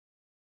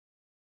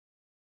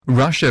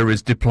Russia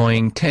is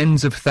deploying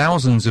tens of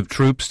thousands of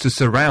troops to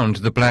surround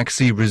the Black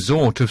Sea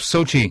resort of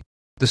Sochi,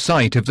 the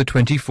site of the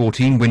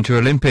 2014 Winter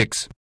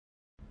Olympics.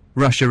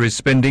 Russia is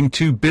spending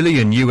 $2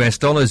 billion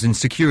in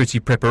security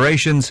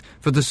preparations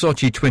for the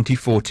Sochi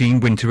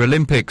 2014 Winter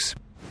Olympics.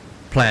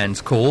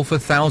 Plans call for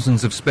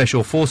thousands of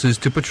special forces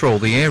to patrol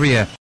the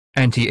area.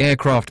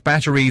 Anti-aircraft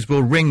batteries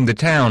will ring the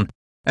town,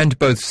 and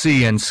both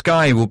sea and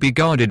sky will be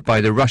guarded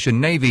by the Russian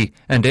Navy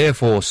and Air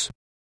Force.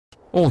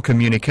 All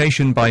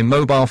communication by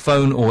mobile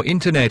phone or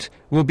internet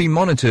will be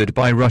monitored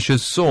by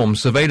Russia's SORM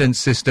surveillance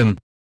system.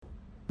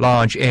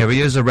 Large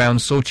areas around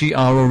Sochi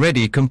are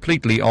already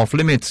completely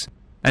off-limits,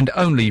 and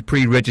only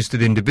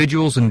pre-registered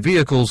individuals and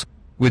vehicles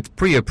with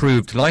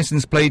pre-approved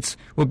license plates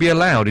will be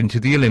allowed into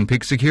the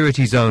Olympic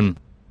security zone.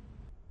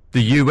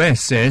 The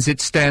US says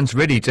it stands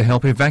ready to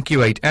help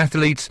evacuate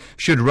athletes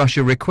should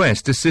Russia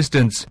request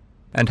assistance,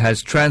 and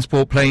has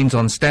transport planes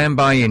on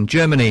standby in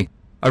Germany,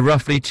 a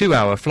roughly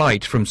 2-hour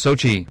flight from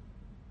Sochi.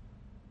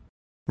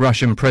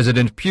 Russian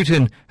President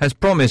Putin has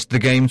promised the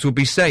Games will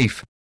be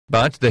safe,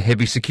 but the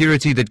heavy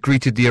security that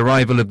greeted the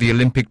arrival of the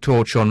Olympic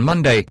torch on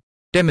Monday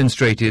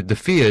demonstrated the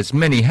fears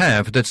many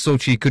have that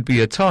Sochi could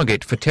be a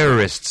target for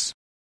terrorists.